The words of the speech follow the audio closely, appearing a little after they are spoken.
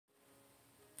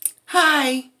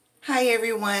Hi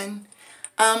everyone.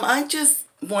 I just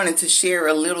wanted to share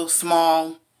a little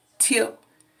small tip.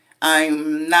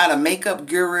 I'm not a makeup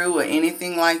guru or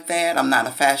anything like that. I'm not a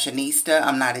fashionista.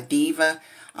 I'm not a diva.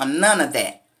 I'm none of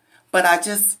that. But I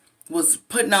just was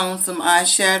putting on some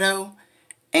eyeshadow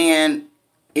and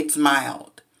it's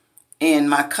mild. And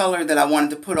my color that I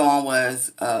wanted to put on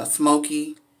was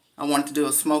smoky. I wanted to do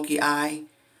a smoky eye.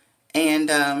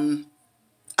 And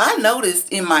I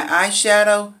noticed in my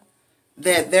eyeshadow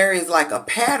that there is like a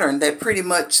pattern that pretty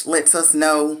much lets us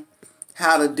know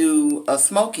how to do a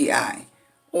smoky eye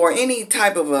or any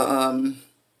type of a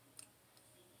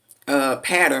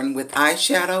pattern with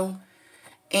eyeshadow.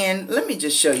 And let me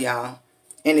just show y'all.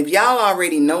 And if y'all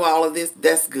already know all of this,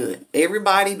 that's good.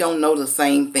 Everybody don't know the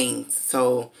same things.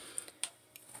 So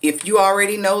if you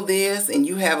already know this and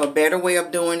you have a better way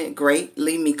of doing it, great.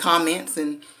 Leave me comments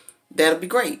and that'll be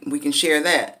great. We can share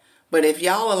that. But if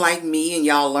y'all are like me and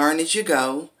y'all learn as you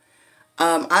go,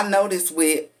 I noticed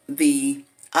with the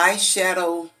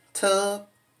eyeshadow tub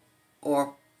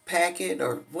or packet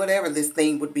or whatever this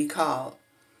thing would be called,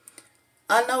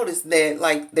 I noticed that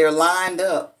like they're lined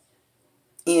up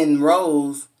in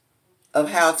rows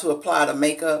of how to apply the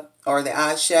makeup or the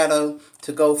eyeshadow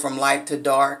to go from light to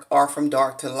dark or from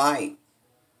dark to light.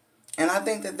 And I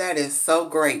think that that is so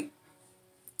great.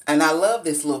 And I love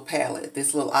this little palette,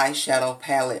 this little eyeshadow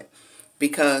palette,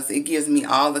 because it gives me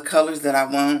all the colors that I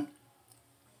want,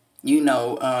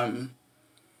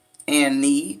 and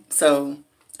need. So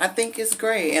I think it's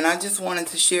great. And I just wanted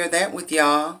to share that with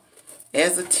y'all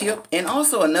as a tip. And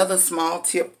also another small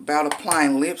tip about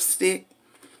applying lipstick.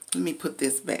 Let me put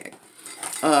this back.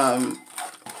 When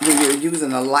you're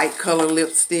using a light color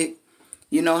lipstick,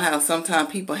 you know how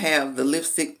sometimes people have the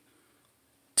lipstick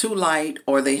too light,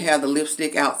 or they have the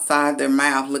lipstick outside their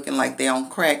mouth looking like they're on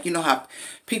crack. You know how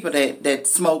people that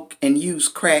smoke and use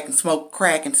crack and smoke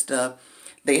crack and stuff,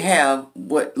 they have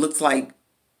what looks like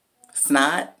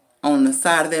snot on the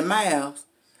side of their mouths.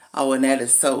 Oh, and that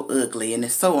is so ugly and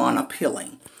it's so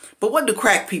unappealing. But what do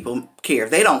crack people care?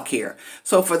 They don't care.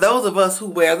 So for those of us who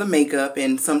wear the makeup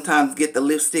and sometimes get the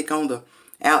lipstick on the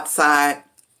outside,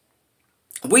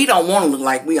 we don't want to look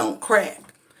like we on crack.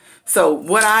 So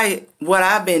what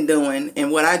I've been doing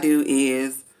and what I do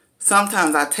is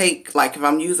sometimes I take, like if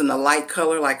I'm using a light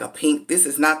color like a pink, this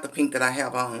is not the pink that I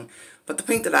have on, but the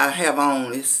pink that I have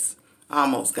on is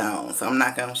almost gone, so I'm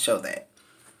not going to show that.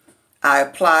 I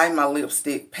apply my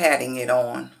lipstick patting it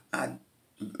on. I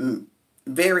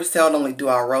very seldomly do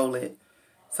I roll it.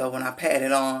 So when I pat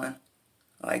it on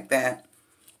like that,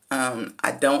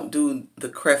 I don't do the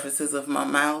crevices of my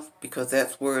mouth because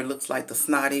that's where it looks like the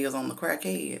snot is on the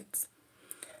crackheads.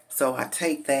 So I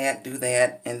take that, do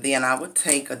that, and then I would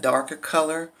take a darker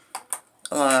color.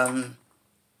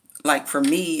 Like for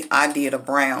me, I did a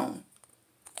brown.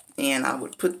 And I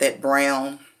would put that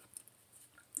brown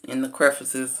in the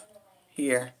crevices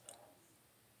here.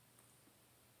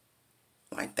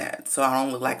 Like that. So I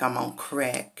don't look like I'm on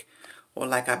crack. Or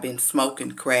like I've been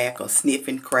smoking crack or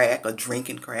sniffing crack or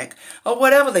drinking crack. Or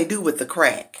whatever they do with the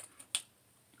crack.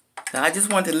 So I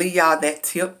just wanted to leave y'all that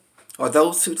tip. Or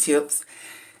those two tips.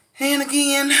 And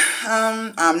again,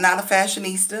 I'm not a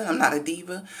fashionista. I'm not a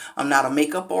diva. I'm not a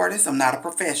makeup artist. I'm not a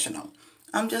professional.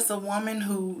 I'm just a woman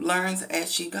who learns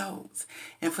as she goes.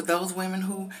 And for those women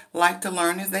who like to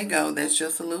learn as they go, that's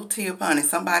just a little tip, honey.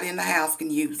 Somebody in the house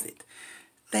can use it.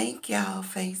 Thank y'all,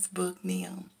 Facebook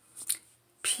Nim.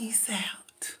 Peace out.